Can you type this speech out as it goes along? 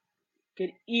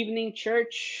Good evening,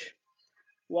 church.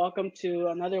 Welcome to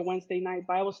another Wednesday night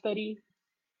Bible study.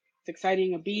 It's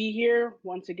exciting to be here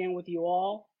once again with you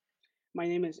all. My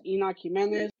name is Enoch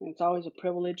Jimenez, and it's always a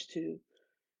privilege to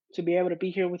be able to be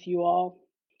here with you all.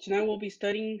 Tonight we'll be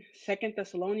studying 2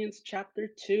 Thessalonians chapter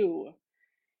 2.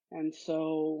 And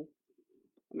so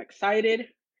I'm excited.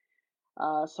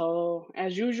 So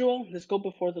as usual, let's go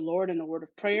before the Lord in a word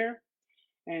of prayer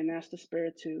and ask the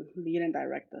Spirit to lead and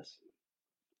direct us.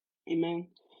 Amen.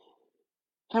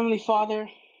 Heavenly Father,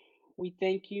 we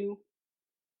thank you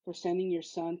for sending your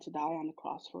Son to die on the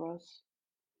cross for us.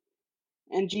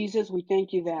 And Jesus, we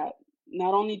thank you that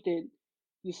not only did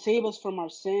you save us from our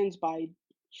sins by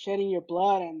shedding your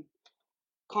blood and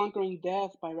conquering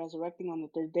death by resurrecting on the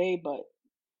third day, but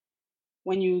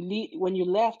when you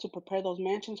left to prepare those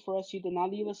mansions for us, you did not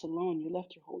leave us alone. You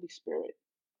left your Holy Spirit.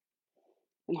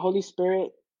 And Holy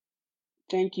Spirit,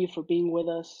 thank you for being with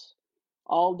us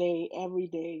all day, every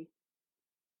day,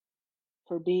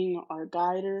 for being our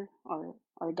guider,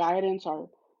 our guidance, our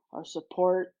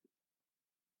support,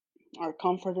 our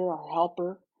comforter, our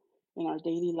helper in our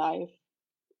daily life.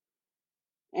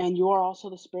 And you are also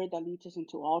the Spirit that leads us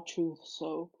into all truth.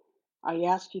 So I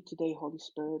ask you today, Holy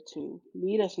Spirit, to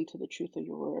lead us into the truth of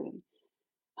your word and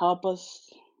help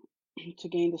us to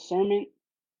gain discernment.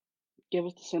 Give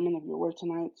us discernment of your word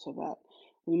tonight so that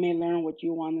we may learn what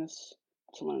you want us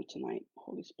to learn tonight,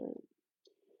 Holy Spirit.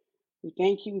 We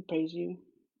thank you, we praise you.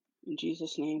 In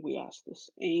Jesus' name we ask this.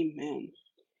 Amen.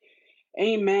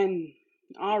 Amen.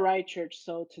 All right, church.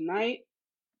 So tonight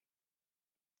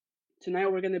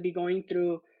we're going to be going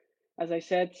through, as I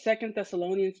said, 2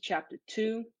 Thessalonians chapter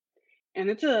 2.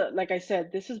 And like I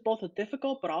said, this is both a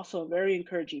difficult but also a very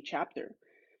encouraging chapter.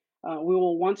 We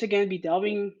will once again be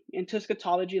delving into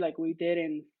eschatology like we did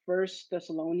in 1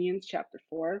 Thessalonians chapter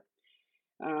 4,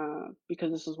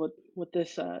 because this is what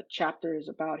this chapter is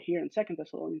about here in 2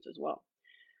 Thessalonians as well.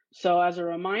 So as a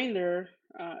reminder,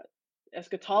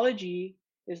 eschatology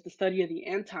is the study of the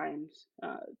end times.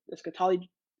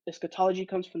 Eschatology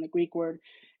comes from the Greek word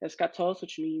eschatos,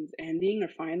 which means ending or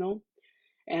final.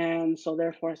 And so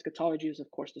therefore, eschatology is,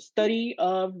 of course, the study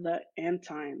of the end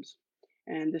times.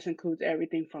 And this includes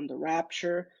everything from the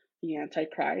rapture, the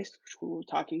Antichrist, which we were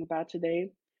talking about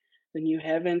today, the new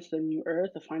heavens, the new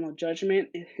earth, the final judgment.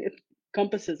 It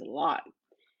encompasses a lot.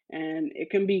 And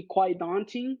it can be quite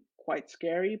daunting, quite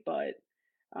scary, but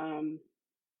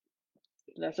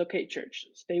that's okay, church.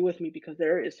 Stay with me because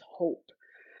there is hope.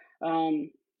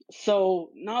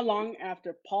 So not long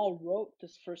after Paul wrote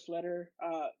his first letter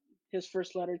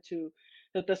to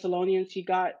the Thessalonians, he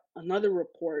got another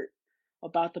report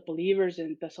about the believers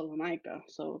in Thessalonica.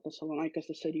 So Thessalonica is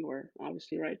the city where,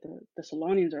 obviously, right, the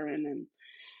Thessalonians are in. And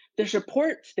this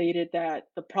report stated that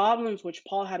the problems which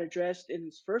Paul had addressed in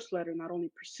his first letter not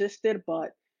only persisted,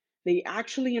 but they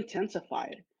actually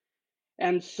intensified.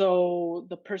 And so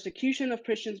the persecution of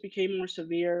Christians became more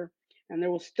severe, and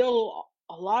there was still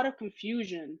a lot of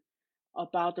confusion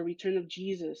about the return of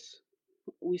Jesus.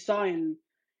 We saw in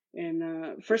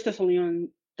First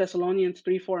Thessalonians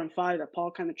 3, 4, and 5 that Paul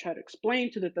kind of tried to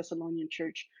explain to the Thessalonian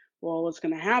church what's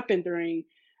going to happen during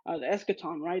the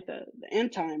eschaton, right, the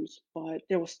end times, but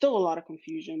there was still a lot of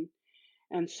confusion.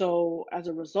 And so as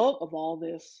a result of all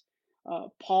this,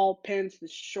 Paul pens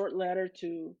this short letter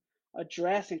to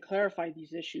address and clarify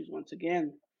these issues once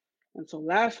again. And so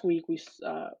last week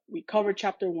we covered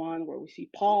chapter 1, where we see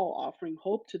Paul offering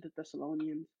hope to the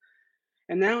Thessalonians.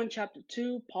 And now in chapter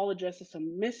 2, Paul addresses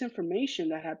some misinformation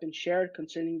that had been shared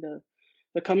concerning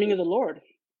the coming of the Lord.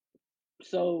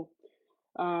 So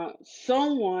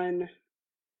someone,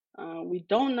 we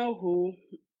don't know who,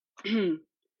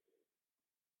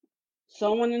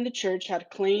 someone in the church had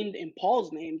claimed in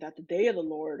Paul's name that the day of the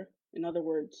Lord, in other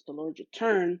words, the Lord's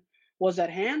return, was at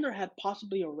hand or had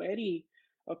possibly already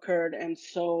occurred. And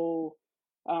so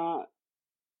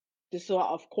this,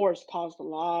 of course, caused a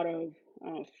lot of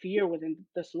fear within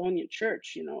the Thessalonian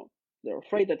church. They were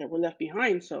afraid that they were left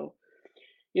behind. So,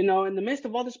 in the midst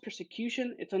of all this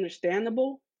persecution, it's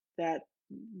understandable that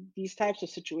these types of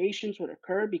situations would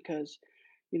occur because,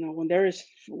 when there's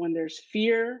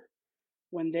fear,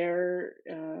 when there's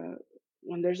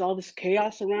all this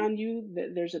chaos around you,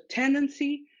 there's a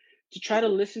tendency to try to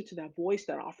listen to that voice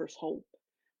that offers hope,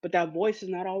 but that voice is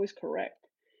not always correct.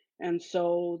 And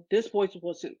so this voice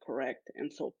wasn't correct,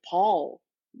 and so Paul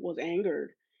was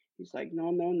angered. He's like,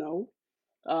 no, no, no,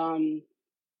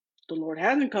 the Lord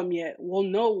hasn't come yet. We'll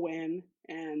know when,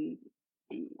 and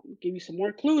I'll give you some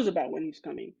more clues about when he's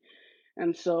coming.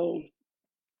 And so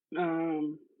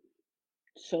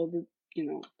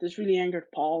this really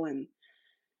angered Paul.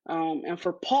 And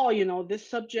for Paul, this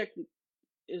subject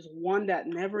is one that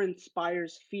never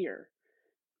inspires fear.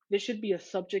 This should be a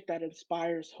subject that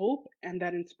inspires hope and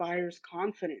that inspires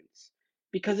confidence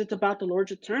because it's about the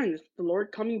Lord's return. It's the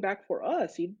Lord coming back for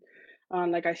us.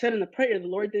 Like I said in the prayer, the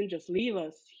Lord didn't just leave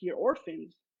us here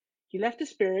orphans. He left His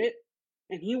Spirit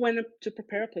and He went to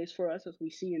prepare a place for us, as we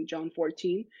see in John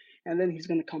 14, and then He's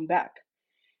going to come back.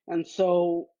 And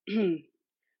so,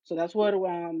 so that's what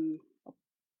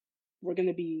we're going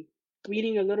to be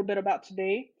reading a little bit about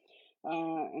today.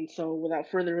 And so, without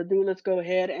further ado, let's go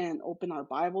ahead and open our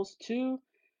Bibles to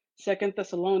Second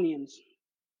Thessalonians.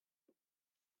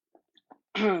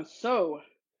 So,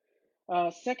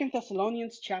 Second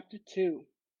Thessalonians chapter 2,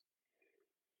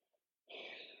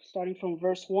 starting from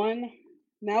verse 1.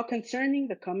 Now concerning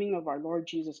the coming of our Lord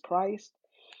Jesus Christ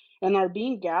and our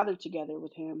being gathered together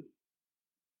with Him,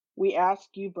 we ask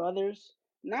you, brothers,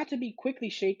 not to be quickly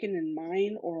shaken in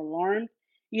mind or alarmed,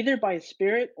 either by a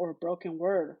spirit or a broken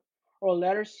word, or a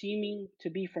letter seeming to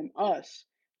be from us,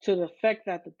 to the effect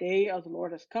that the day of the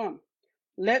Lord has come.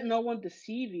 Let no one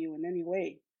deceive you in any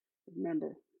way.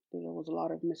 Remember, there was a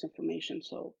lot of misinformation.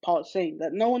 So Paul is saying,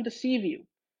 let no one deceive you.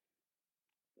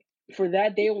 For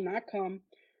that day will not come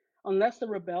unless the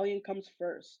rebellion comes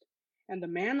first, and the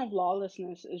man of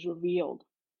lawlessness is revealed,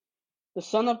 the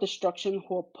son of destruction,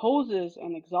 who opposes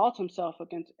and exalts himself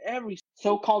against every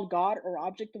so-called God or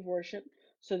object of worship,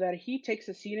 so that he takes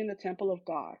a seat in the temple of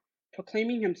God,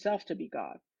 proclaiming himself to be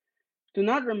God. Do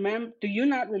you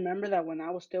not remember that when I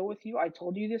was still with you, I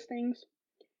told you these things?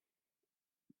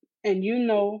 And you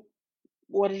know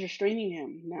what is restraining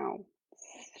him now,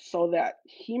 so that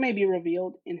he may be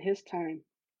revealed in his time.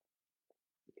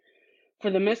 For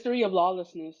the mystery of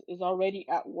lawlessness is already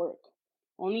at work.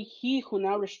 Only he who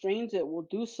now restrains it will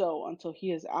do so until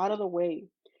he is out of the way.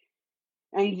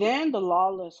 And then the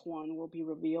lawless one will be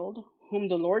revealed, whom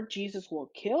the Lord Jesus will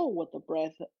kill with the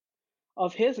breath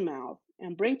of his mouth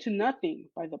and bring to nothing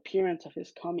by the appearance of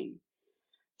his coming.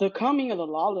 The coming of the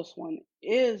lawless one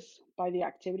is by the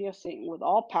activity of Satan with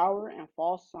all power and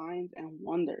false signs and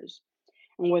wonders,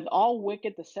 and with all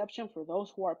wicked deception for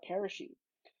those who are perishing,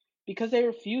 because they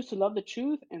refuse to love the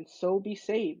truth and so be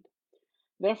saved.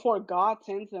 Therefore God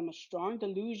sends them a strong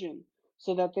delusion,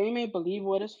 so that they may believe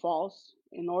what is false,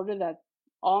 in order that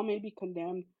all may be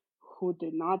condemned who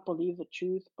did not believe the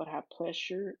truth, but have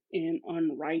pleasure in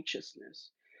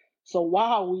unrighteousness. So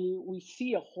wow, we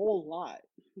see a whole lot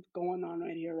going on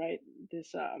right here, right?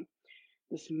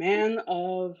 This man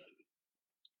of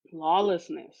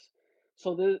lawlessness.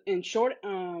 So in short,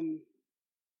 who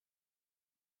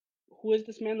is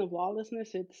this man of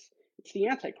lawlessness? It's the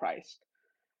Antichrist.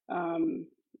 Um,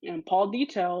 and Paul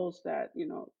details that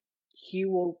he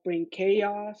will bring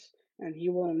chaos and he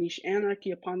will unleash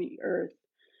anarchy upon the earth.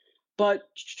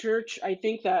 But church, I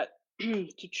think that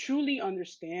to truly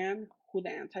understand who the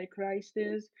Antichrist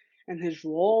is and his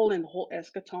role in the whole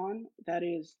eschaton, that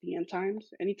is the end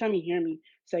times. Anytime you hear me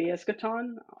say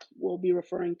eschaton, we'll be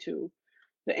referring to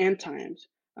the end times.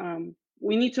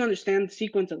 We need to understand the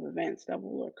sequence of events that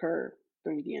will occur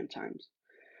during the end times.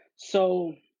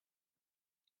 So,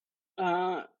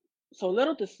 uh, so a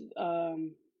little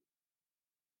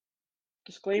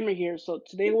disclaimer here. So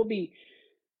today we'll be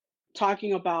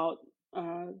talking about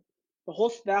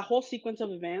that whole sequence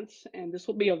of events, and this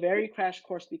will be a very crash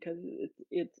course because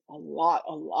it's a lot.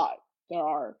 There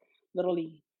are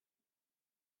literally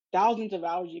thousands of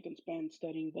hours you can spend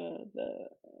studying the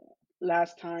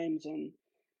last times, and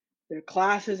there are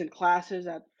classes and classes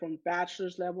at from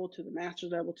bachelor's level to the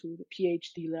master's level to the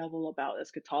PhD level about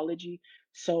eschatology.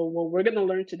 So what we're going to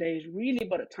learn today is really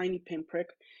but a tiny pinprick,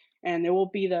 and it will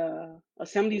be the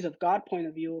Assemblies of God point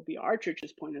of view, will be our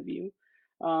church's point of view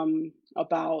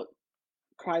about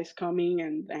Christ coming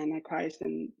and the Antichrist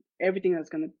and everything that's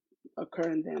going to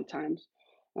occur in the end times.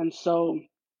 And so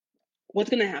what's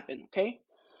going to happen, okay?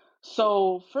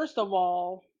 So first of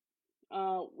all,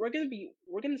 we're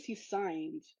going to see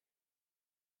signs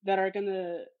that are going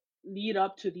to lead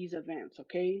up to these events,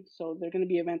 okay? So they're going to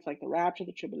be events like the rapture,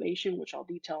 the tribulation, which I'll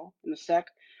detail in a sec.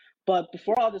 But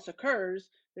before all this occurs,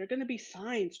 there are going to be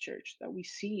signs, church, that we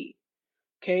see,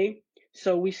 okay?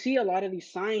 So we see a lot of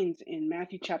these signs in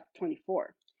Matthew chapter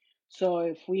 24. So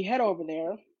if we head over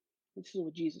there, this is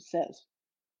what Jesus says.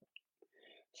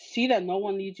 See that no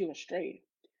one leads you astray.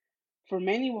 For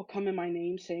many will come in my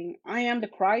name, saying, I am the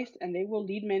Christ, and they will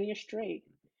lead many astray.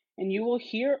 And you will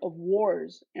hear of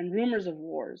wars and rumors of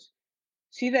wars.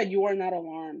 See that you are not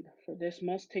alarmed, for this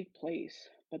must take place,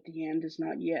 but the end is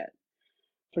not yet.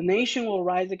 For nation will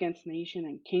rise against nation,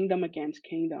 and kingdom against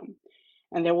kingdom,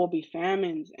 and there will be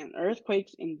famines and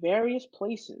earthquakes in various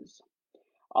places.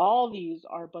 All these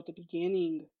are but the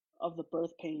beginning of the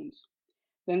birth pains.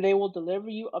 Then they will deliver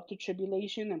you up to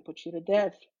tribulation and put you to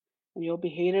death, and you'll be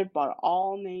hated by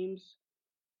all names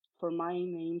for my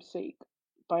name's sake,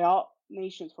 by all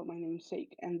nations for my name's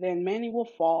sake. And then many will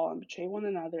fall and betray one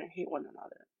another and hate one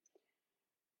another.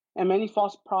 And many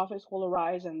false prophets will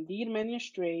arise and lead many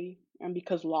astray. And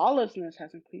because lawlessness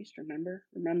has increased, remember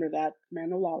that,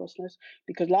 man of lawlessness,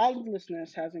 because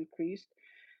lawlessness has increased,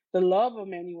 the love of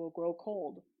many will grow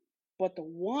cold. But the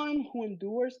one who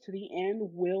endures to the end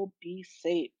will be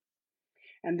saved.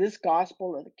 And this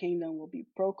gospel of the kingdom will be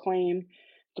proclaimed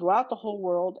throughout the whole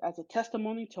world as a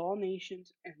testimony to all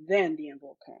nations, and then the end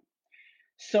will come.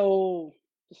 So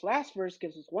this last verse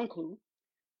gives us one clue.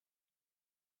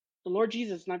 The Lord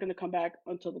Jesus is not going to come back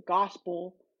until the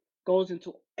gospel goes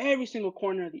into every single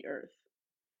corner of the earth.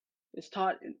 It's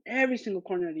taught in every single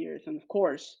corner of the earth. And of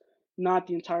course, not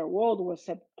the entire world will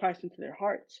accept Christ into their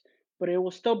hearts, but it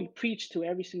will still be preached to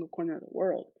every single corner of the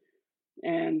world.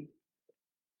 And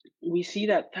we see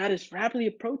that that is rapidly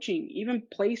approaching. Even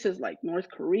places like North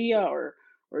Korea or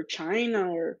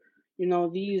China, or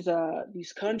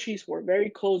these countries were very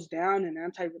closed down and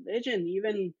anti-religion.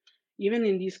 Even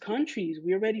in these countries,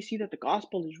 we already see that the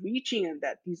gospel is reaching, and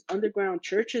that these underground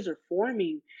churches are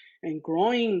forming and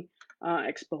growing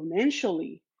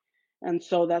exponentially. And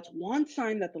so that's one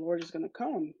sign that the Lord is going to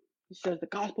come. He says the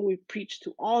gospel we preach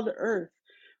to all the earth.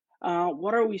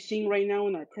 What are we seeing right now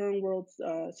in our current world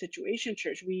situation,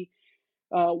 church?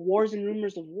 Wars and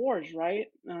rumors of wars, right?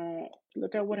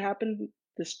 Look at what happened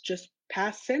this just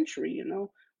past century.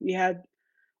 We had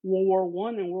World War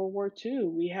One and World War Two.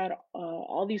 We had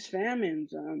all these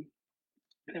famines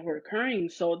that were occurring.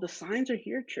 So the signs are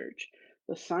here, church.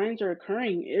 The signs are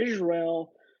occurring.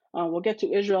 Israel. We'll get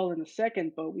to Israel in a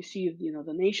second, but we see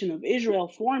the nation of Israel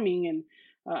forming, and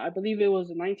I believe it was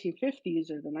the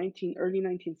 1950s or the early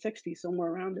 1960s,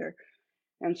 somewhere around there.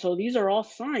 And so these are all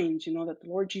signs, that the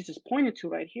Lord Jesus pointed to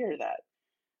right here, that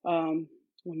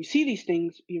when you see these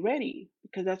things, be ready,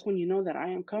 because that's when you know that I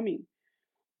am coming.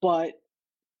 But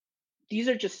these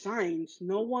are just signs.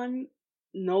 No one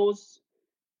knows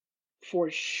for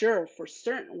sure, for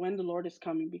certain, when the Lord is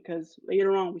coming, because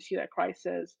later on we see that Christ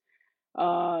says,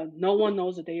 no one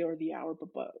knows the day or the hour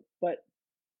but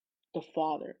the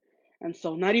Father. And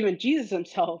so not even Jesus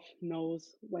himself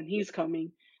knows when he's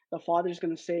coming. The Father's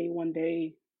going to say one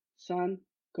day, son,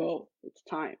 go, it's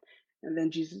time. And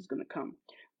then Jesus is going to come.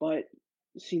 But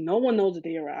see, no one knows the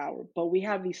day or hour, but we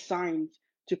have these signs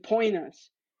to point us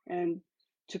and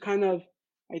to kind of,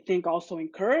 I think, also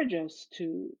encourage us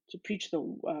to preach the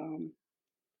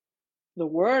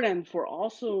word, and for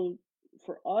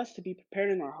us to be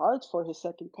prepared in our hearts for his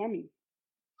second coming.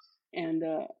 And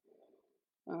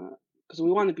because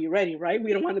we want to be ready, right?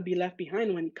 We don't want to be left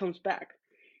behind when he comes back.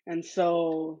 And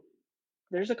so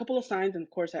there's a couple of signs, and of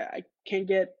course, I can't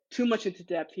get too much into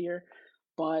depth here,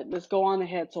 but let's go on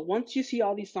ahead. So once you see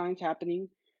all these signs happening,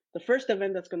 the first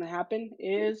event that's going to happen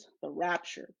is the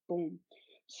rapture. Boom.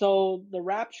 So the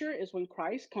rapture is when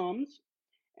Christ comes,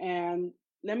 and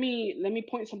let me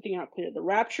point something out clear. The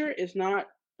rapture is not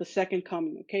the second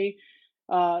coming, okay?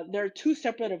 There are two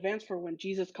separate events for when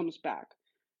Jesus comes back.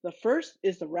 The first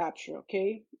is the rapture,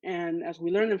 okay? And as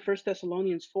we learned in 1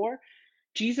 Thessalonians 4,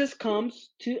 Jesus comes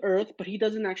to earth, but he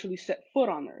doesn't actually set foot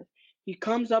on earth. He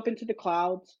comes up into the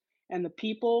clouds, and the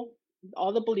people,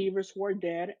 all the believers who are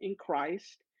dead in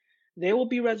Christ, they will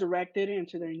be resurrected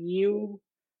into their new,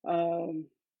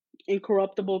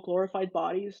 incorruptible, glorified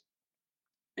bodies,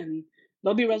 and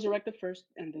they'll be resurrected first,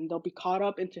 and then they'll be caught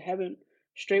up into heaven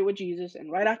straight with Jesus.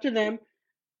 And right after them,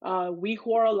 we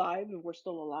who are alive, and we're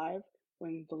still alive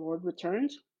when the Lord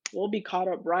returns, we'll be caught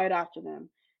up right after them.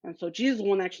 And so Jesus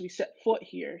won't actually set foot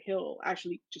here. He'll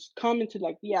actually just come into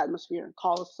like the atmosphere and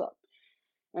call us up.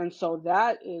 And so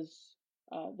that is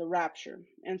the rapture.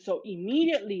 And so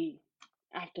immediately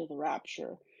after the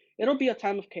rapture, it'll be a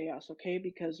time of chaos, okay?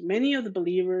 Because many of us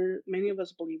believers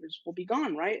will be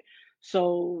gone, right?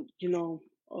 So,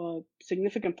 a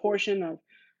significant portion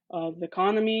of the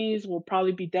economies will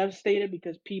probably be devastated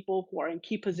because people who are in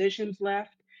key positions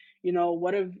left.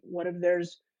 What if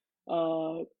there's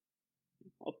uh,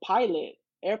 a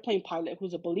airplane pilot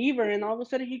who's a believer, and all of a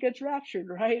sudden he gets raptured,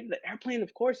 right? The airplane,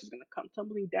 of course, is going to come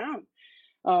tumbling down.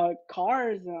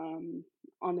 Cars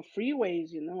on the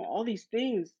freeways, all these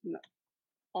things,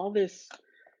 all this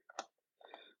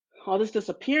all this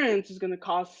disappearance is going to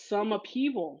cause some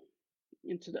upheaval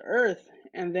into the earth.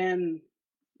 And then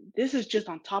this is just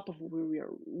on top of what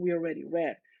we already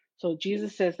read. So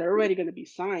Jesus says there are already going to be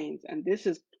signs, and this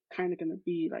is kind of going to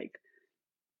be like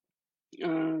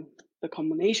the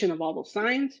culmination of all those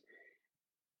signs.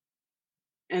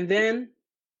 And then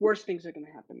worse things are going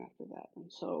to happen after that.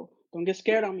 And so don't get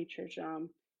scared on me, church.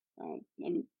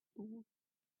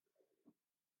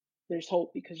 There's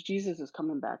hope because Jesus is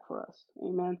coming back for us.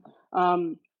 Amen.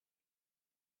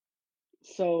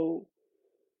 So,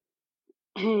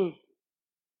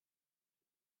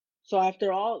 so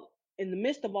after all, in the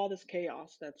midst of all this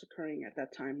chaos that's occurring at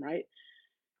that time, right?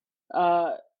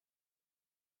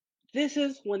 This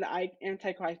is when the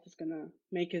Antichrist is going to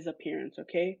make his appearance,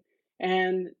 okay?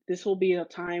 And this will be a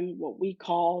time what we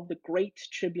call the Great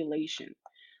Tribulation.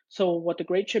 So, what the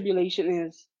Great Tribulation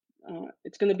is,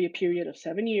 it's going to be a period of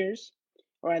 7 years,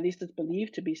 or at least it's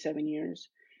believed to be 7 years.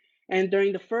 And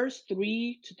during the first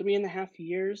 3 to 3.5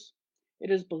 years, it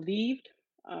is believed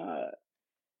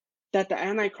that the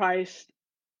Antichrist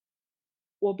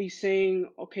will be saying,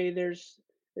 okay, there's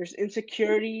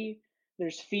insecurity,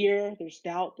 there's fear, there's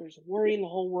doubt, there's worry in the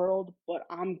whole world, but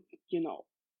I'm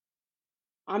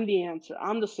the answer.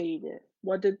 I'm the savior.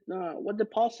 What did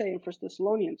Paul say in First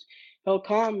Thessalonians? He'll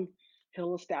come,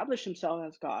 he'll establish himself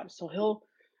as God. So he'll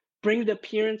bring the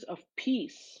appearance of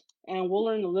peace. And we'll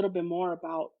learn a little bit more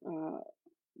about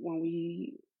when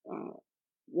we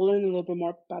we'll learn a little bit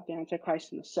more about the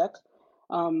Antichrist in a sec.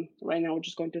 Right now we're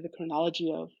just going through the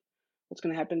chronology of what's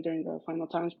going to happen during the final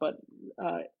times, but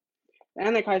the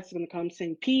Antichrist is going to come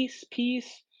saying peace,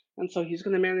 peace, and so he's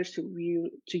going to manage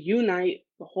to unite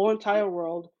the whole entire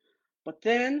world. But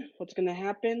then what's going to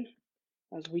happen,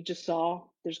 as we just saw,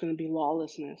 there's going to be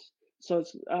lawlessness. So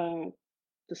it's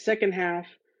the second half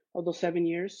of those 7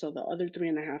 years, so the other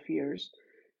 3.5 years.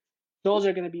 Those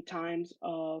are going to be times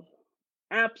of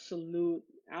absolute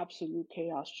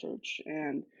chaos, church.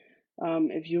 And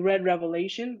if you read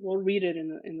Revelation, we'll read it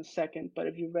in a second. But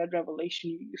if you read Revelation,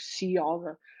 you see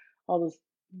all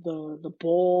the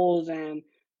bowls and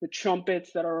the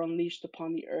trumpets that are unleashed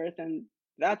upon the earth, and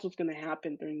that's what's going to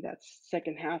happen during that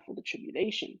second half of the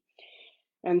tribulation.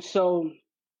 And so,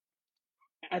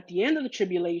 at the end of the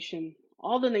tribulation,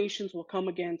 all the nations will come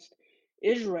against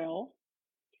Israel,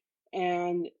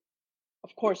 and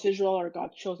of course, Israel are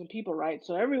God's chosen people, right?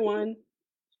 So everyone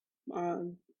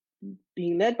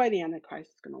being led by the Antichrist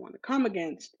is going to want to come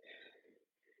against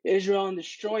Israel and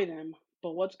destroy them.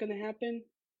 But what's going to happen?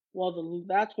 Well,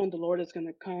 that's when the Lord is going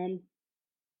to come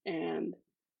and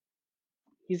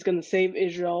he's going to save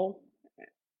Israel,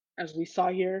 as we saw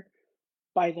here,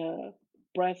 by the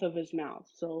breath of his mouth.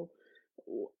 So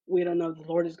we don't know if the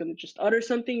Lord is going to just utter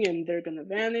something and they're going to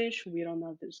vanish. We don't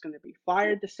know if there's going to be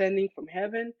fire descending from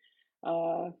heaven.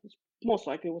 Most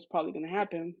likely what's probably going to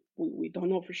happen. We don't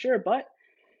know for sure, but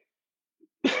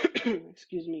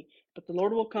excuse me, but the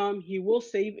Lord will come, he will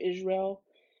save Israel,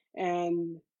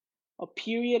 and a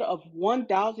period of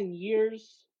 1,000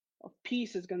 years of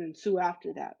peace is going to ensue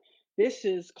after that. This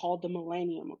is called the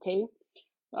millennium, okay?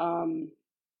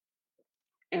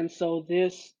 And so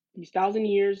these 1,000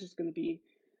 years is going to be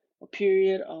a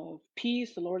period of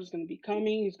peace. The Lord is going to be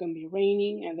coming, he's going to be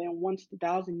reigning, and then once the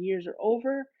 1,000 years are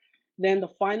over, then the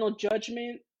final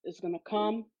judgment is going to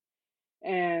come.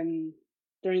 And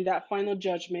during that final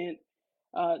judgment,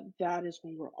 that is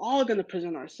when we're all going to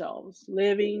present ourselves,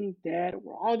 living, dead.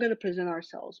 We're all going to present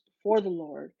ourselves before the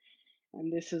Lord.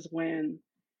 And this is when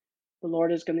the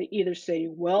Lord is going to either say,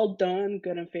 well done,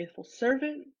 good and faithful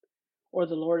servant, or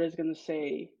the Lord is going to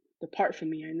say, depart from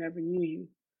me, I never knew you.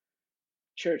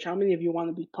 Church, how many of you want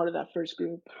to be part of that first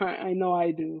group? I know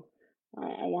I do.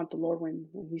 I want the Lord, when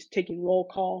he's taking roll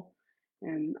call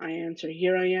and I answer,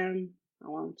 here I am, I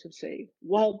want him to say,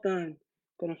 well done,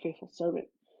 good and faithful servant.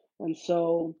 And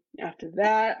so after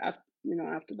that,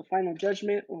 after the final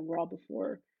judgment, when we're all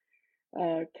before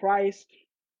Christ,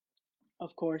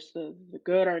 of course, the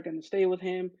good are going to stay with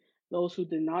him. Those who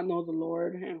did not know the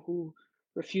Lord and who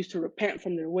refuse to repent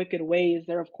from their wicked ways,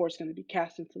 they're, of course, going to be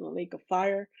cast into the lake of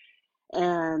fire.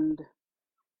 And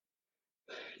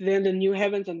then the new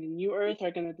heavens and the new earth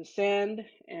are going to descend,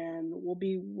 and we'll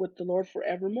be with the Lord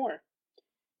forevermore.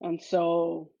 And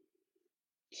so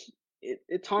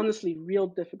it's honestly real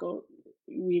difficult.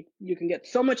 You can get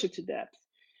so much into depth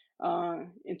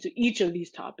into each of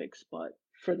these topics, but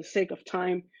for the sake of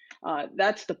time,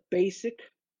 that's the basic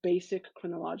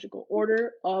chronological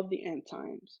order of the end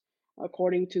times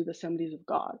according to the Assemblies of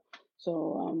God.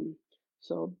 So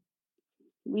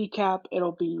recap,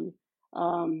 it'll be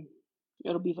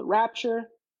the rapture,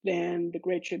 then the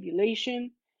Great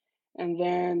Tribulation, and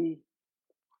then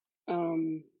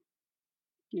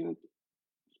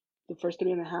the first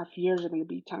 3.5 years are going to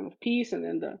be time of peace, and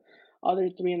then the other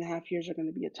 3.5 years are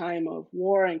going to be a time of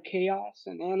war and chaos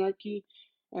and anarchy,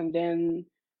 and then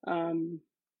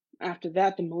after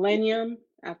that, the millennium.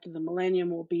 After the millennium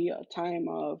will be a time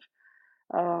of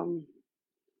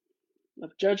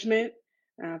judgment,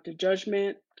 After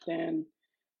judgment, then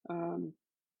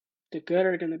the good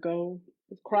are going to go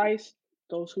with Christ.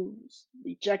 Those who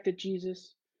rejected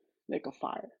Jesus, they go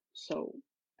fire. So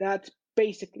that's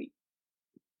basically,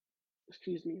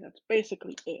 that's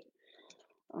basically it.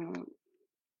 Um,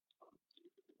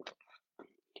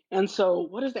 and so,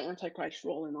 what is the Antichrist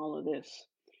role in all of this?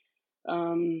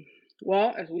 Um,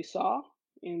 well, as we saw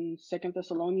in Second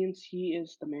Thessalonians, he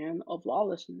is the man of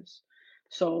lawlessness.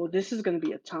 So this is going to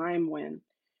be a time when,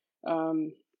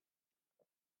 um,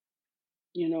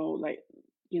 like,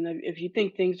 if you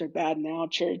think things are bad now,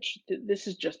 church, this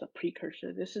is just a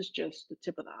precursor. This is just the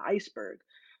tip of the iceberg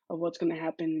of what's going to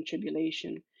happen in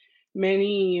tribulation.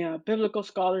 Many biblical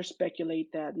scholars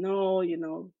speculate that no,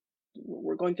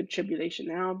 we're going through tribulation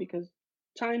now because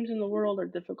times in the world are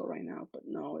difficult right now. But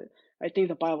no, I think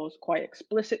the Bible is quite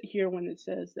explicit here when it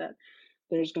says that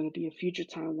there's going to be a future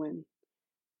time when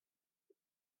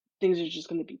things are just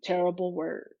going to be terrible,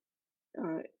 where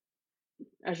uh,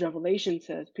 as Revelation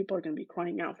says, people are going to be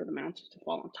crying out for the mountains to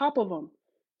fall on top of them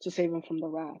to save them from the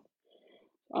wrath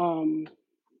um,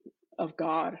 of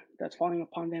God that's falling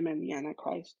upon them and the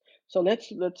Antichrist. So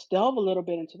let's delve a little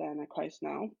bit into the Antichrist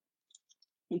now,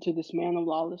 into this man of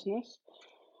lawlessness.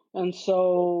 And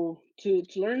so to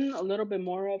learn a little bit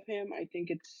more of him, I think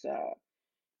it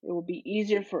will be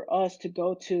easier for us to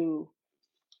go to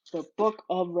the book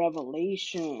of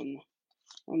Revelation.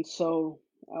 And so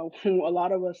a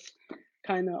lot of us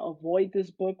kind of avoid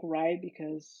this book, right?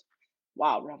 Because,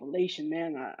 wow, Revelation,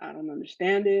 man, I don't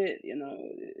understand it.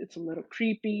 It's a little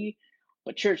creepy.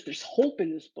 But, church, there's hope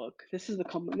in this book. This is the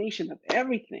combination of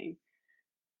everything.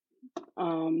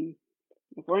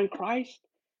 If we're in Christ,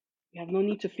 we have no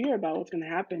need to fear about what's going to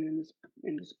happen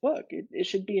in this book. It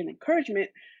should be an encouragement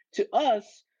to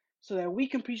us so that we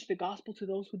can preach the gospel to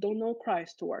those who don't know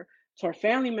Christ, to our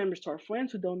family members, to our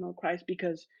friends who don't know Christ,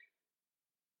 because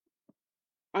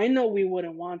I know we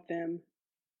wouldn't want them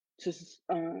to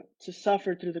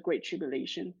suffer through the great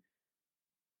tribulation.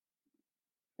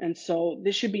 And so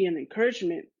this should be an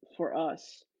encouragement for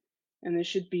us, and this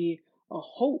should be a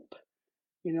hope,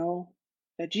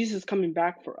 that Jesus is coming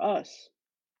back for us.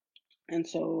 And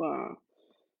so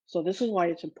this is why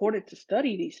it's important to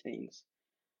study these things.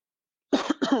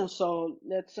 So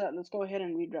let's go ahead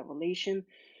and read Revelation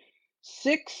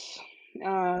 6,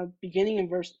 beginning in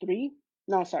verse 3.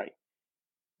 No, sorry,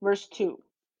 verse 2.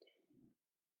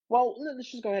 Well,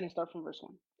 let's just go ahead and start from verse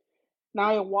 1.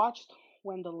 Now I watched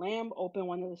when the Lamb opened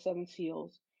one of the seven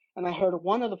seals, and I heard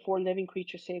one of the four living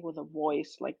creatures say with a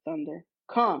voice like thunder,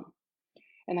 "Come!"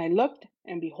 And I looked,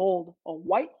 and behold, a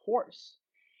white horse,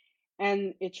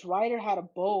 and its rider had a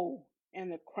bow,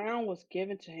 and the crown was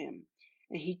given to him,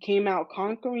 and he came out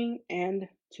conquering and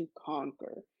to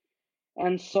conquer.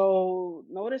 And so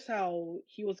notice how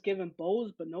he was given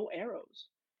bows but no arrows,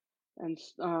 and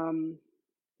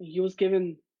he was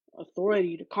given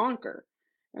authority to conquer,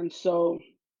 and so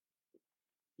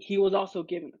he was also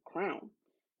given a crown.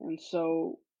 And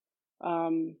so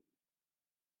um,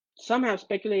 some have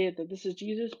speculated that this is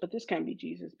Jesus, but this can't be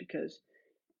Jesus because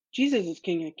Jesus is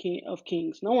King of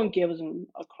Kings. No one gives him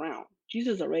a crown.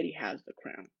 Jesus already has the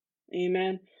crown.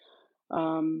 Amen.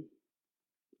 Um,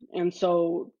 and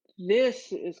so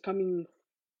this is coming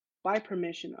by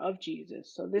permission of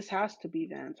Jesus. So this has to be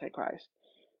the Antichrist,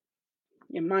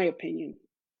 in my opinion.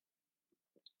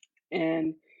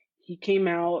 And he came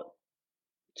out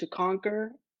to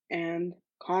conquer and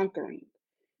conquering.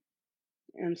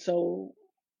 And so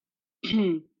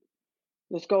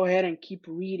let's go ahead and keep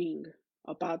reading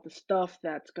about the stuff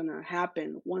that's going to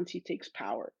happen once he takes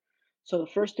power. So the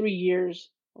first 3 years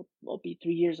will be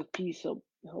 3 years of peace. He'll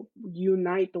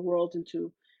unite the world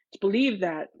into, it's believed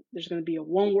that there's going to be a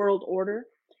one world order.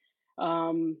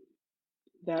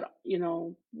 That, we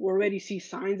already see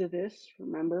signs of this.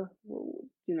 Remember,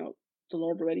 the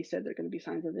Lord already said there are going to be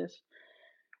signs of this.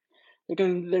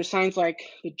 There's signs like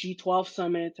the G12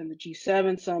 summits and the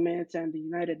G7 summits and the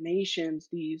United Nations,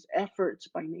 these efforts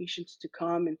by nations to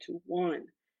come into one,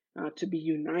 to be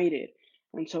united.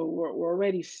 And so we're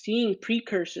already seeing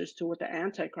precursors to what the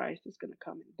Antichrist is going to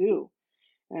come and do.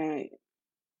 And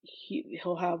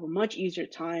he'll have a much easier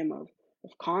time of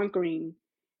conquering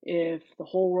if the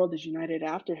whole world is united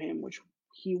after him, which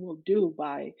he will do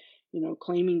by,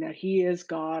 claiming that he is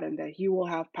God and that he will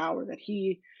have power, that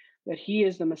he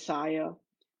is the Messiah,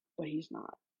 but he's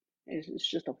not. It's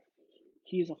just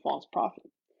he's a false prophet.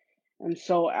 And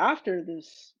so after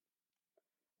this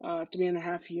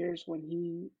 3.5 years, when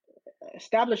he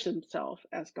established himself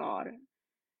as God,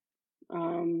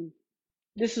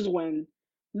 this is when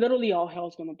literally all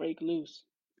hell's going to break loose.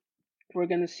 We're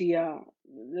going to see,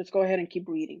 let's go ahead and keep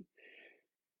reading.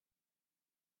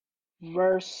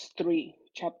 Verse 3,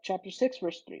 chapter 6,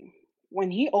 verse 3. When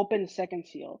he opened the second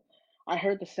seal, I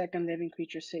heard the second living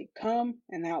creature say, "Come,"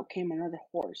 and out came another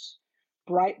horse,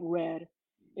 bright red.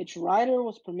 Its rider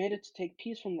was permitted to take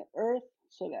peace from the earth,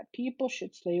 so that people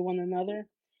should slay one another,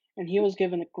 and he was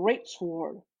given a great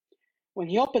sword. When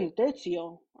he opened the third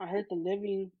seal, I heard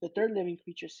the third living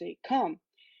creature say, "Come,"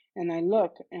 and I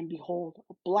looked, and behold,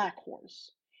 a black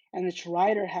horse, and its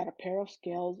rider had a pair of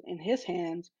scales in his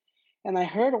hands. And I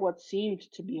heard what seemed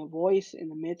to be a voice in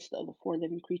the midst of the four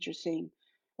living creatures saying,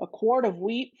 "A quart of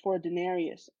wheat for a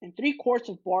denarius, and 3 quarts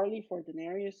of barley for a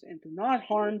denarius, and do not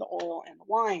harm the oil and the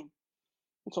wine."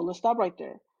 And so let's stop right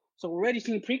there. So we're already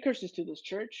seeing precursors to this,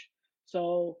 church.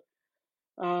 So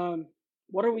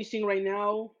what are we seeing right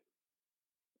now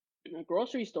in the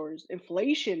grocery stores?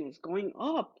 Inflation is going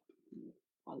up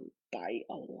by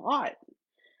a lot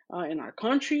in our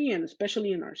country, and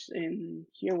especially in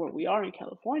here where we are in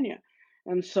California.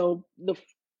 And so the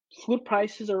food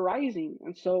prices are rising.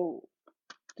 And so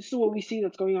this is what we see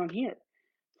that's going on here.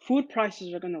 Food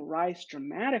prices are going to rise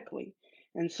dramatically.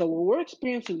 And so what we're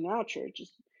experiencing now, church,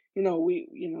 is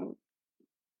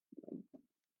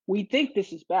we think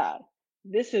this is bad.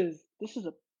 This is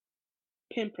a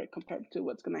pinprick compared to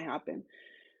what's going to happen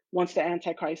once the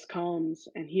Antichrist comes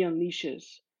and he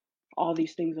unleashes all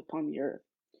these things upon the earth.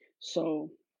 So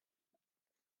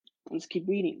let's keep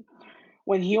reading.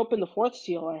 When he opened the fourth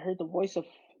seal, I heard the voice of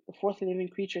the fourth living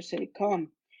creature say,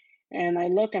 "Come." And I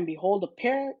looked, and behold, a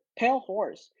pale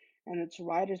horse, and its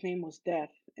rider's name was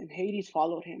Death, and Hades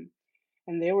followed him.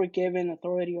 And they were given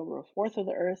authority over a fourth of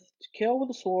the earth to kill with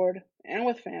the sword, and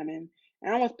with famine,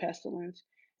 and with pestilence,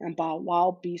 and by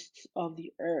wild beasts of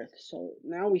the earth. So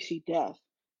now we see death.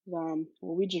 What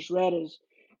we just read is,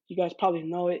 you guys probably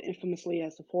know it infamously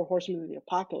as the four horsemen of the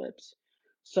apocalypse.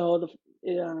 So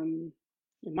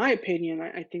in my opinion,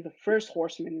 I think the first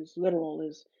horseman is literal.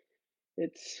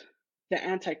 It's the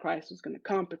Antichrist is going to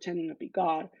come pretending to be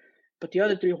God, but the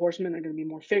other 3 horsemen are going to be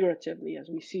more figuratively, as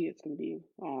we see. It's going to be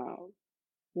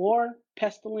war,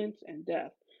 pestilence, and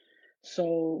death.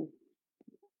 So,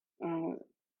 uh,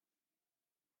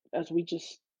 as we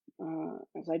just,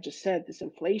 as I just said, this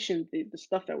inflation, the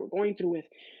stuff that we're going through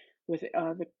with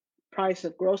the price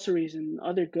of groceries and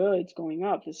other goods going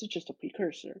up, this is just a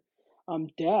precursor.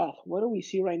 Death. What do we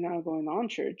see right now going on,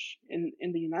 church? In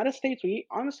the United States, we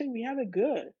honestly we have it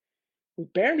good. We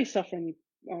barely suffer any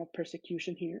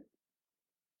persecution here.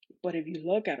 But if you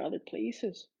look at other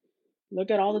places, look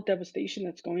at all the devastation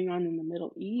that's going on in the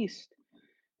Middle East,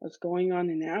 that's going on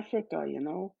in Africa,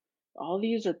 all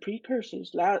these are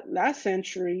precursors. Last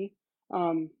century,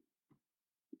 a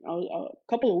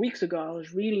couple of weeks ago, I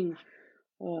was reading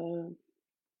uh,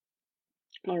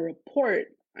 a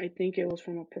report. I think it was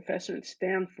from a professor at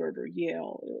Stanford or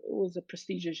Yale. It was a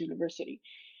prestigious university,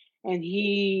 and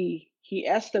he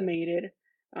estimated,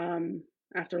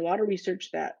 after a lot of research,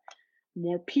 that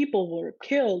more people were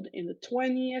killed in the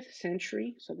 20th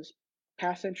century, so this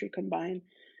past century combined,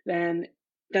 than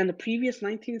the previous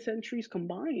 19 centuries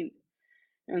combined.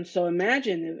 And so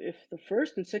imagine if the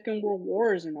First and Second World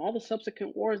Wars and all the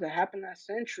subsequent wars that happened that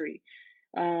century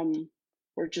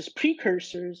were just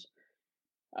precursors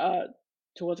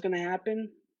to what's going to happen.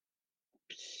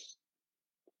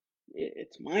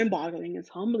 It's mind-boggling. It's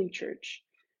humbling, church.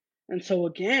 And so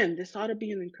again, this ought to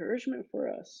be an encouragement for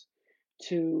us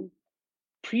to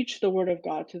preach the word of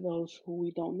God to those who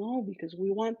we don't know, because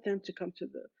we want them to come to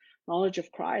the knowledge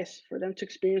of Christ, for them to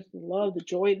experience the love, the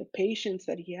joy, the patience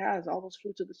that he has, all those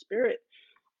fruits of the Spirit.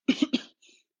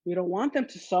 We don't want them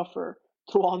to suffer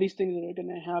through all these things that are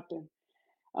going to happen.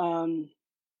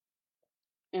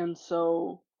 And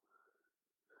so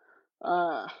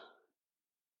uh,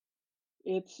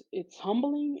 it's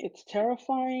humbling, it's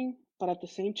terrifying, but at the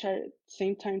same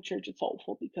time, church, it's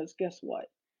hopeful, because guess what?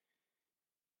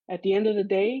 At the end of the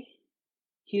day,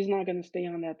 he's not going to stay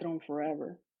on that throne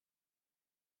forever,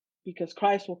 because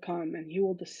Christ will come and he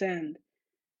will descend,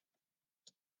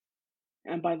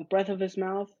 and by the breath of his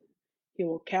mouth, he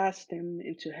will cast him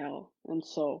into hell. And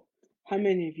so, how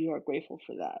many of you are grateful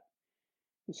for that?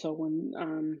 And so,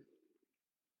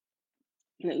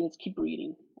 let's keep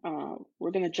reading.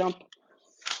 We're going to jump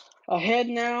ahead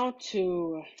now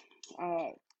to,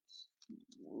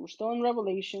 we're still in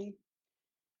Revelation.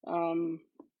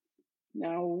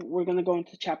 Now we're going to go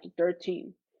into chapter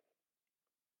 13.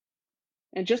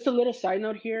 And just a little side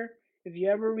note here, if you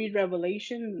ever read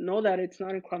Revelation, know that it's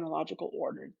not in chronological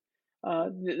order.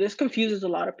 This confuses a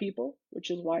lot of people, which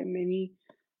is why many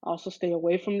also stay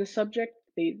away from this subject.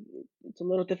 It's a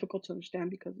little difficult to understand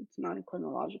because it's not in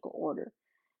chronological order.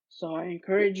 So I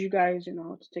encourage you guys,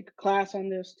 to take a class on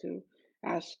this, to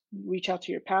reach out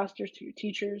to your pastors, to your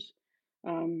teachers,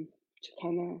 to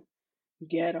kind of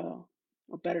get a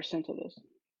better sense of this.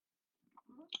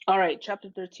 All right, chapter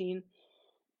 13.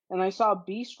 And I saw a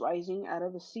beast rising out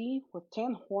of the sea with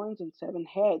 10 horns and 7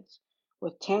 heads,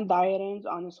 with 10 diadems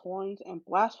on its horns and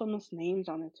blasphemous names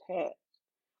on its head.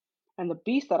 And the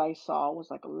beast that I saw was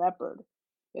like a leopard.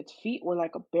 Its feet were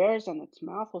like a bear's, and its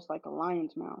mouth was like a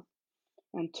lion's mouth.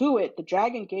 And to it the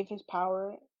dragon gave his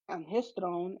power and his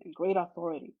throne and great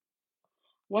authority.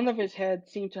 One of his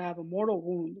heads seemed to have a mortal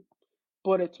wound,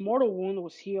 but its mortal wound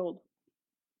was healed.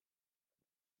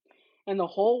 And the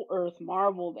whole earth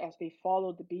marveled as they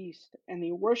followed the beast, and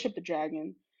they worshipped the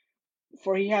dragon,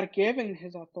 for he had given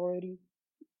his authority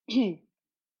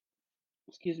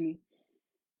excuse me,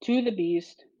 to the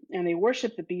beast, and they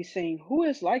worshipped the beast, saying, "Who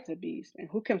is like the beast, and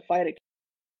who can fight against?"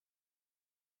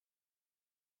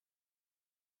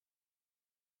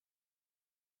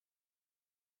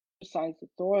 Besides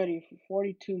authority for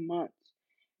 42 months.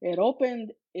 It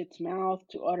opened its mouth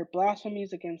to utter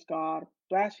blasphemies against God,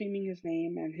 blaspheming his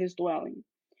name and his dwelling,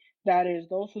 that is,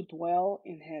 those who dwell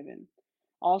in heaven.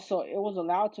 Also, it was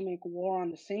allowed to make war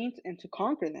on the saints and to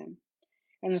conquer them,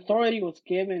 and authority was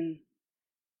given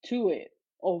to it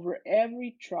over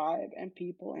every tribe and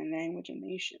people and language and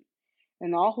nation.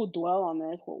 And all who dwell on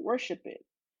earth will worship it.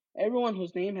 Everyone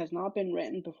whose name has not been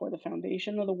written before the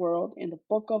foundation of the world in the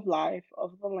book of life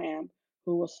of the Lamb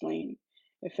who was slain.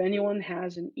 If anyone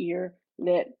has an ear,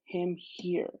 let him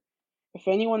hear. If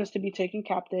anyone is to be taken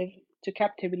captive, to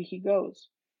captivity he goes.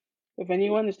 If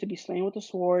anyone is to be slain with the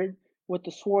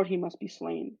sword he must be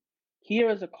slain.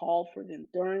 Here is a call for the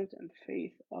endurance and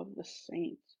faith of the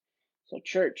saints. So,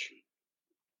 church,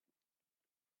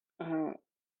 uh,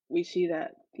 we see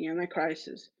that the Antichrist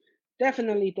is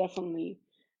definitely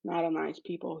not a nice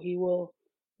people.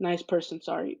 Nice person,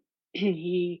 sorry.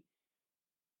 he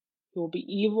will be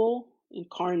evil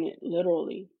incarnate,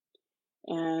 literally,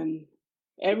 and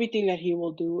everything that he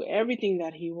will do, everything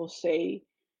that he will say,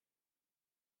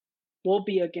 will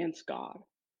be against God,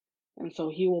 and so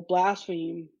he will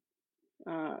blaspheme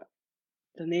uh,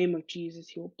 the name of Jesus.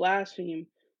 He will blaspheme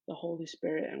the Holy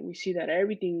Spirit, and we see that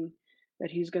everything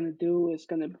that he's going to do is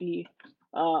going to be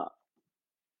uh,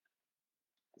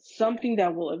 something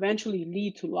that will eventually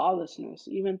lead to lawlessness.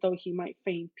 Even though he might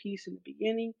feign peace in the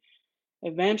beginning,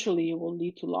 eventually it will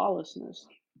lead to lawlessness.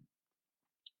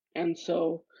 And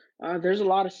so there's a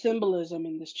lot of symbolism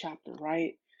in this chapter,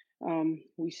 right?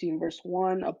 We see in verse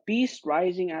 1 a beast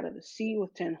rising out of the sea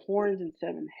with 10 horns and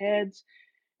 7 heads.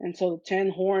 And so the 10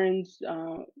 horns,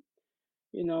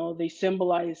 they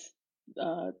symbolize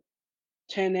uh,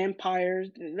 10 empires.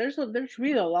 There's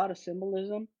really a lot of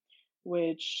symbolism,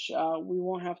 which we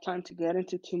won't have time to get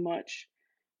into too much.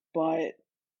 But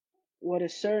what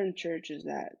is certain, church, is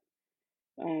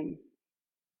um,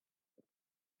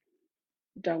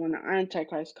 that when the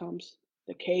Antichrist comes,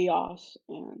 the chaos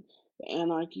and the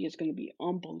anarchy is going to be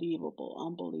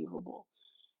unbelievable.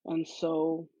 And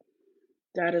so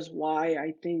that is why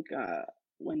I think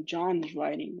when John is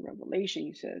writing Revelation,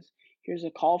 he says, "Here's a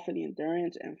call for the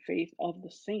endurance and faith of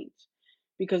the saints,"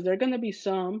 because there are going to be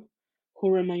some who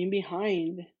remain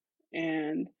behind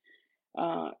and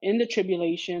in the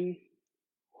tribulation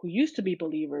who used to be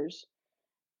believers,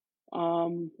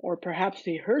 or perhaps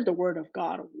they heard the word of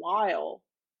God while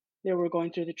they were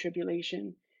going through the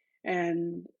tribulation,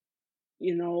 and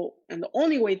and the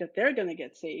only way that they're going to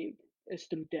get saved is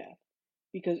through death,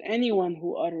 because anyone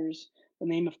who utters the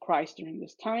name of Christ during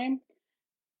this time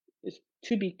is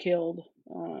to be killed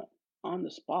on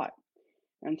the spot.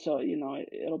 And so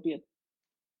it'll be a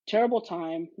terrible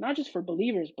time, not just for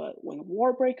believers, but when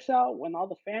war breaks out, when all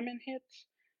the famine hits,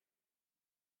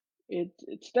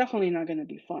 it's definitely not going to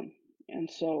be fun. And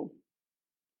so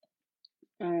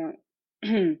uh,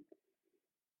 and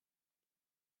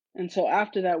so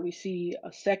after that, we see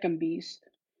a second beast,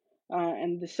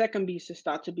 and the second beast is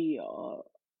thought to be a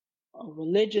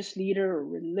religious leader, a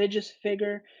religious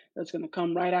figure that's going to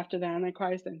come right after the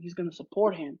Antichrist, and he's going to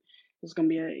support him. He's going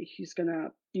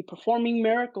to be performing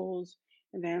miracles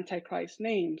in the Antichrist's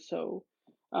name. So,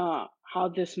 how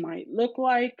this might look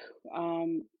like,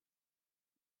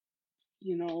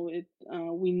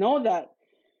 we know that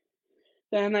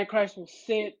the Antichrist will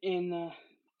sit in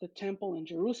the temple in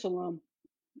Jerusalem.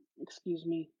 Excuse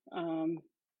me.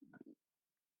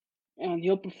 And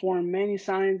he'll perform many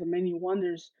signs and many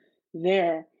wonders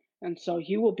there. And so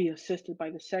he will be assisted by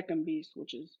the second beast,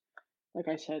 which is, like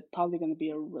I said, probably going to be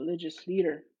a religious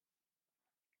leader.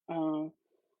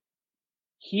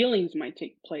 Healings might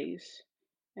take place.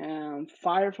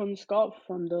 Fire from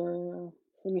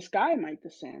the sky might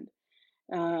descend.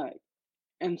 Uh,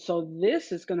 And so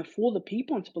this is going to fool the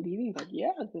people into believing that,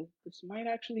 yeah, this might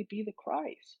actually be the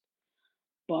Christ.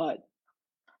 But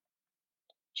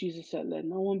Jesus said, let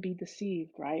no one be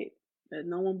deceived, right? Let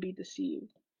no one be deceived.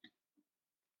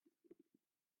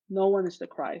 No one is the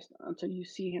Christ until you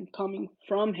see him coming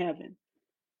from heaven.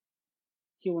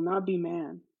 He will not be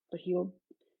man, but you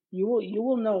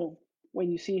will know when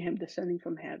you see him descending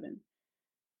from heaven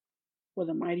with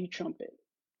a mighty trumpet,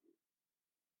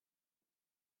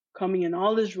 coming in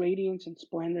all his radiance and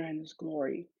splendor and his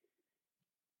glory.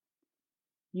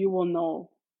 You will know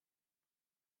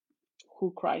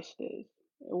who Christ is.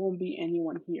 It won't be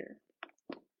anyone here.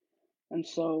 And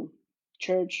so,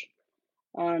 church,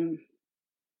 um,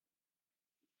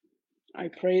 I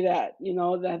pray that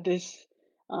that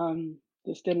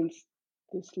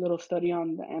this little study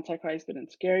on the Antichrist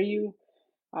didn't scare you.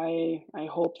 I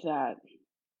hope that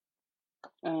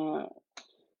uh,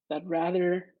 that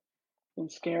rather than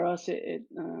scare us, it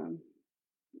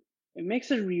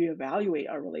makes us reevaluate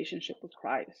our relationship with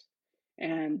Christ,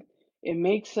 and it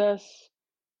makes us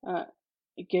uh,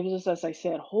 it gives us, as I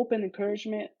said, hope and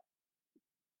encouragement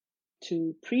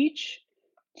to preach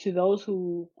to those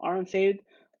who aren't saved,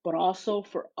 but also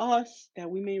for us that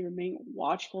we may remain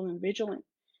watchful and vigilant.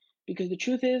 Because the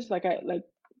truth is, like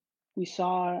we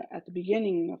saw at the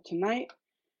beginning of tonight,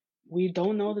 we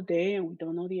don't know the day and we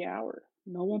don't know the hour.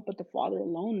 No one but the Father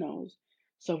alone knows.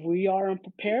 So if we are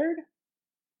unprepared,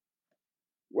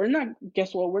 we're not,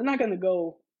 guess what? We're not going to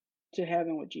go to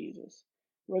heaven with Jesus.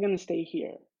 We're going to stay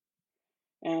here.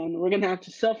 And we're going to have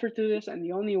to suffer through this. And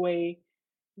the only way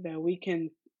that we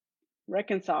can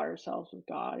reconcile ourselves with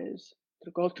God is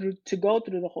to go through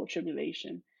the whole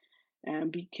tribulation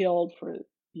and be killed, for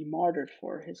be martyred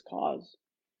for his cause.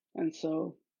 And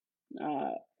so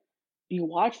uh, be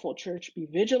watchful, church. Be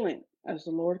vigilant, as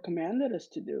the Lord commanded us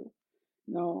to do.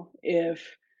 No,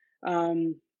 if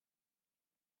um,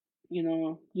 you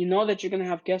know that you're gonna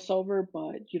have guests over,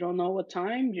 but you don't know what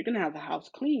time, you're gonna have the house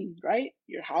clean, right?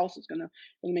 Your house is gonna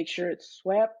make sure it's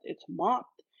swept, it's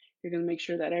mopped. You're gonna make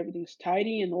sure that everything's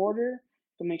tidy in order.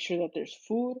 To make sure that there's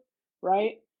food,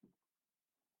 right?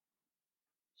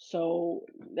 So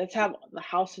let's have the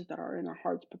houses that are in our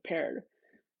hearts prepared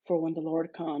for when the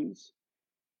Lord comes.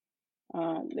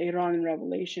 Later on in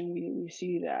Revelation, we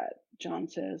see that John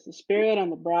says, the Spirit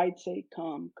and the bride say,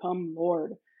 come, come,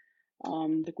 Lord.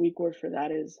 The Greek word for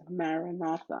that is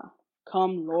Maranatha.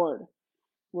 Come, Lord.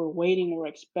 We're waiting, we're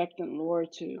expectant, Lord,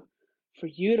 for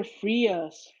you to free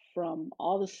us from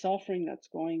all the suffering that's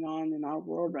going on in our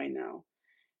world right now.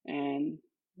 And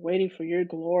waiting for your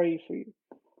glory,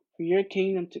 for your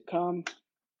kingdom to come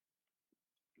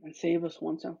and save us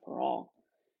once and for all.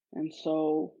 And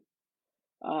so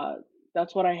uh,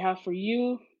 that's what I have for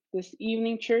you this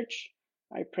evening, church.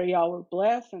 I pray y'all were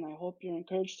blessed, and I hope you're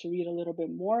encouraged to read a little bit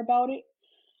more about it.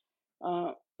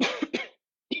 Uh,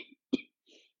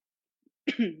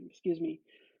 excuse me.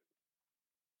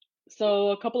 So,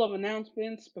 a couple of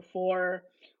announcements before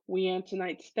we end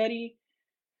tonight's study.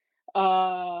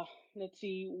 Let's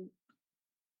see.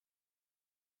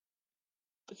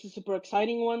 This is a super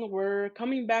exciting one. We're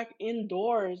coming back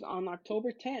indoors on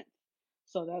October 10th.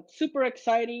 So, that's super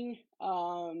exciting.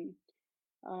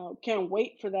 Can't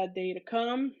wait for that day to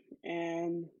come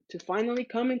and to finally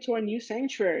come into our new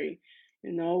sanctuary.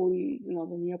 The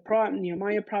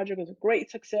Nehemiah project was a great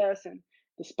success, and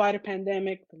despite a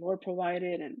pandemic, the Lord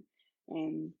provided, and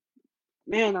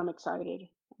man, I'm excited.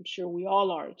 I'm sure we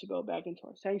all are to go back into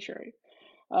our sanctuary.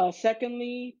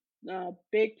 Secondly,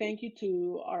 big thank you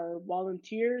to our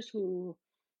volunteers who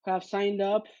have signed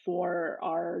up for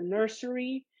our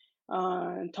nursery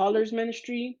and toddlers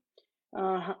ministry.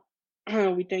 Uh,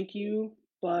 we thank you,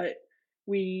 but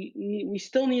we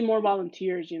still need more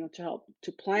volunteers, to help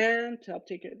to plan, to help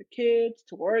take care of the kids,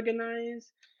 to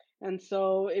organize. And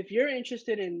so, if you're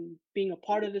interested in being a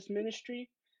part of this ministry,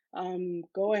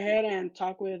 go ahead and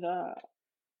talk with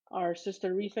our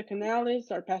sister Retha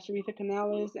Canales, our pastor Retha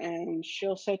Canales, and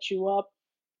she'll set you up.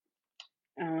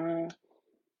 Uh,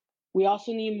 we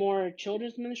also need more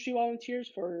children's ministry volunteers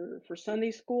for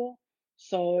Sunday school.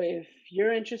 So if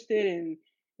you're interested in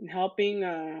helping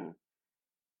our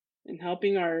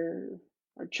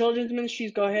children's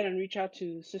ministries, go ahead and reach out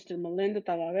to Sister Melinda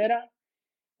Talavera.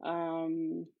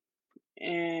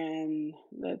 And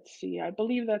let's see, I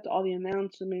believe that's all the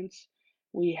announcements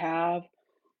we have.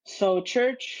 So,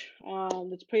 church,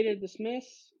 let's pray to dismiss.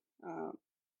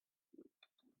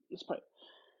 Let's pray.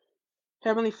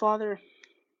 Heavenly Father,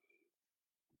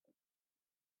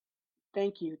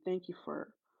 thank you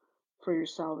for your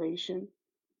salvation.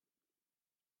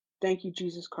 Thank you,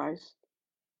 Jesus Christ,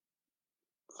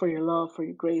 for your love, for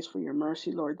your grace, for your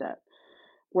mercy, Lord, that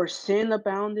Where sin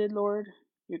abounded, Lord,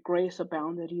 your grace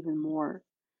abounded even more.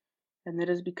 And it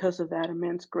is because of that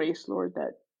immense grace, Lord,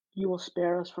 that you will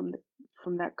spare us from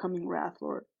that coming wrath,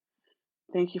 Lord.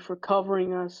 Thank you for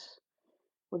covering us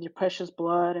with your precious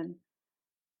blood and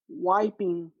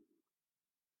wiping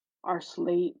our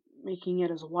slate, making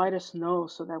it as white as snow,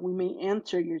 so that we may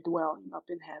enter your dwelling up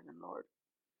in heaven, Lord.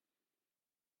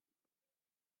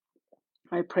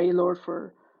 I pray, Lord,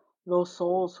 for those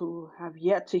souls who have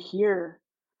yet to hear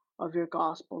of your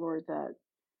gospel, Lord, that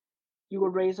you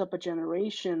would raise up a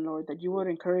generation, Lord, that you would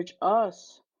encourage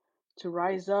us to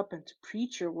rise up and to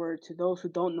preach your word to those who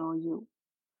don't know you,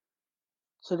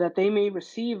 so that they may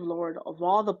receive, Lord, of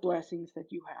all the blessings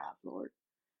that you have, Lord,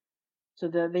 so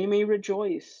that they may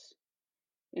rejoice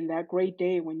in that great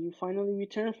day when you finally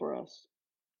return for us.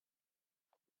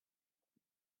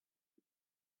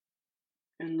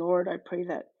 And Lord, I pray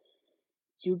that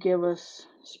you give us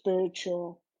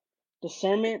spiritual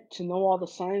discernment to know all the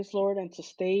signs, Lord, and to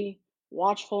stay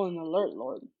watchful and alert,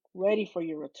 Lord, ready for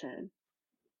your return,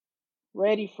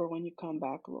 ready for when you come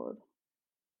back, Lord.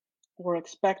 We're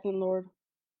expectant, Lord,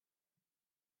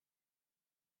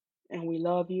 and we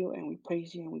love you and we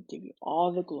praise you and we give you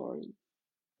all the glory.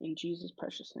 In Jesus'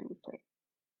 precious name we pray.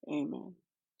 Amen.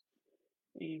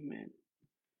 Amen.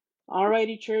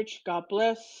 Alrighty, church. God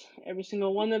bless every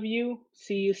single one of you.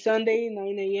 See you Sunday,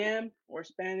 9 a.m. or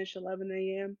Spanish, 11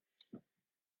 a.m.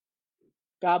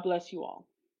 God bless you all.